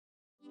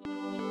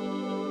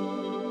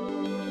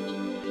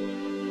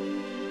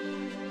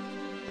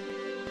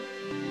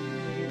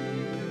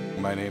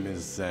My name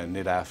is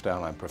Nid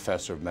Afdhal. I'm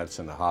Professor of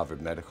Medicine at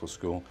Harvard Medical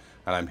School,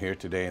 and I'm here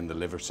today in the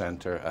Liver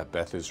Center at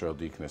Beth Israel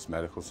Deaconess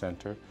Medical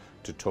Center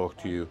to talk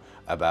to you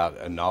about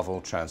a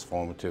novel,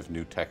 transformative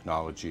new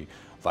technology,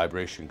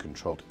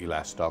 vibration-controlled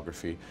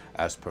elastography,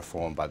 as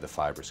performed by the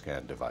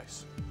FibroScan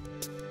device.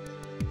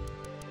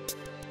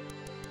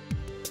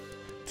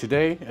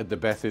 Today at the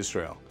Beth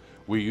Israel,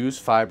 we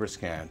use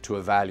FibroScan to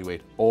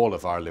evaluate all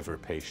of our liver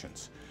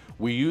patients.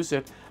 We use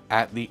it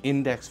at the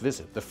index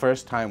visit, the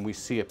first time we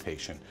see a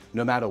patient,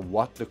 no matter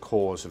what the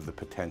cause of the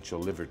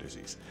potential liver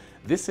disease.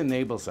 This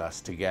enables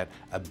us to get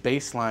a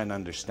baseline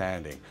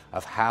understanding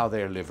of how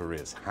their liver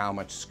is, how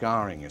much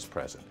scarring is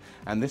present.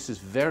 And this is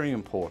very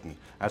important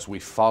as we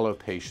follow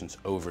patients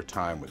over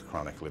time with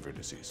chronic liver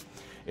disease.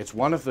 It's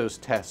one of those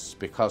tests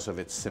because of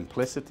its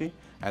simplicity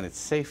and its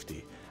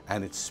safety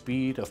and its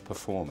speed of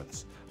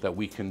performance that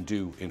we can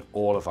do in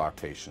all of our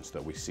patients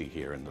that we see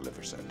here in the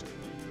Liver Center.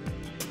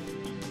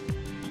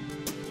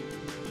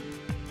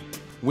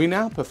 We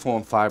now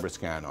perform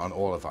FibroScan on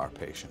all of our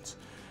patients.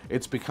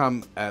 It's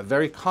become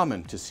very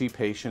common to see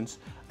patients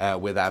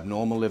with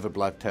abnormal liver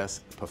blood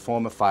tests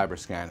perform a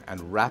FibroScan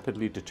and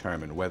rapidly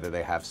determine whether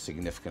they have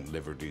significant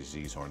liver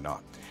disease or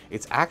not.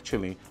 It's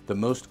actually the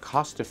most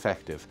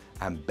cost-effective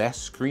and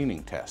best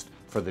screening test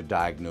for the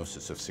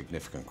diagnosis of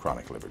significant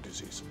chronic liver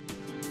disease.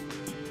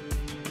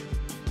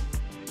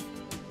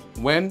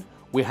 When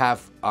we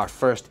have our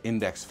first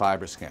index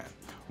FibroScan,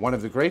 one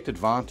of the great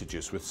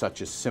advantages with such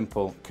a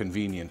simple,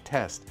 convenient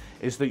test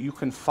is that you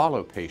can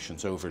follow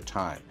patients over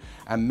time.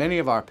 And many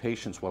of our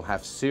patients will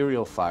have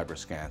serial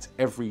FibroScans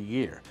every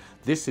year.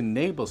 This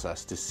enables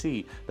us to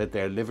see that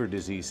their liver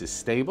disease is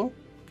stable,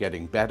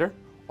 getting better,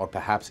 or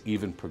perhaps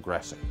even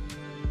progressing.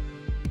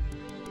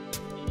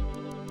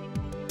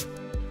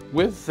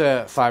 With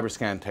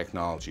FibroScan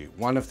technology,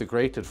 one of the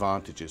great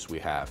advantages we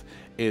have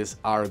is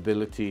our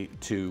ability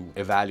to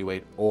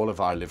evaluate all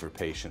of our liver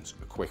patients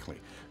quickly.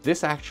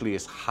 This actually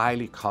is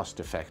highly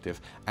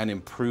cost-effective and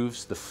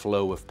improves the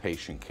flow of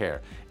patient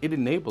care. It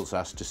enables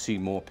us to see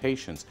more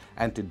patients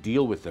and to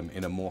deal with them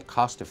in a more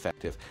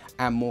cost-effective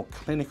and more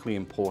clinically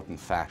important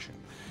fashion.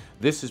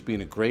 This has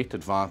been a great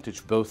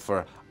advantage both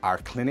for our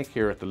clinic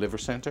here at the Liver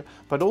Center,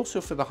 but also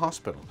for the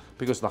hospital,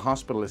 because the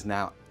hospital is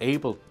now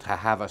able to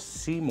have us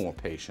see more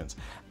patients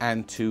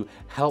and to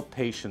help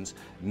patients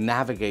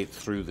navigate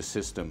through the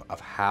system of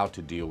how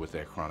to deal with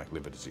their chronic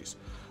liver disease.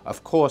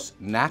 Of course,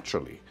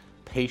 naturally,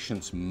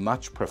 patients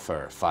much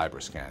prefer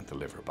FibroScan to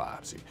liver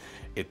biopsy.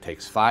 It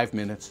takes 5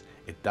 minutes,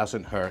 it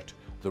doesn't hurt,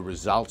 the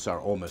results are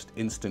almost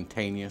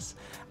instantaneous,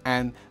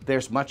 and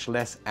there's much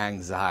less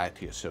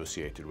anxiety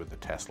associated with a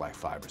test like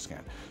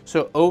FibroScan.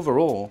 So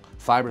overall,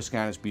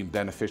 FibroScan has been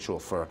beneficial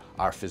for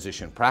our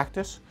physician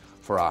practice,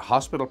 for our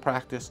hospital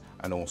practice,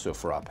 and also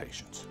for our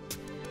patients.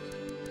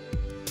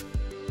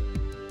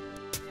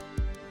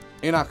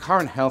 In our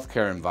current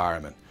healthcare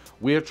environment,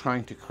 we are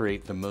trying to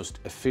create the most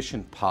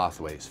efficient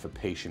pathways for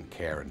patient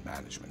care and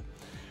management.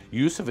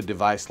 Use of a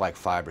device like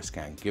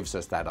FibroScan gives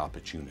us that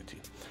opportunity.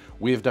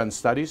 We have done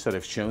studies that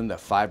have shown that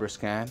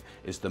FibroScan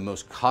is the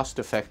most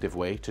cost-effective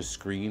way to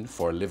screen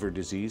for liver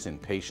disease in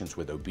patients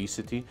with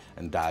obesity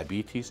and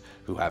diabetes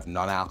who have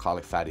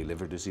non-alcoholic fatty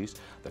liver disease,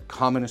 the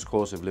commonest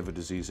cause of liver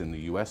disease in the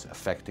US,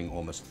 affecting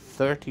almost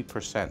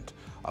 30%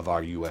 of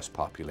our US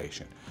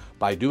population.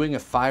 By doing a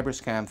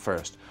FibroScan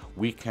first,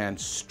 we can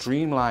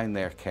streamline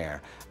their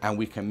care and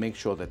we can make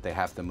sure that they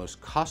have the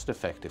most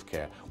cost-effective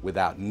care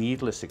without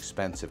needless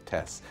expensive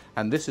tests.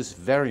 And this is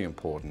very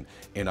important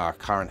in our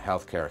current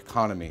healthcare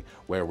economy,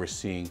 where we're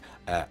seeing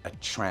a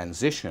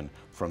transition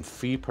from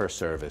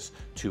fee-per-service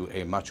to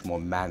a much more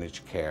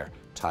managed care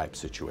type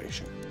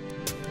situation.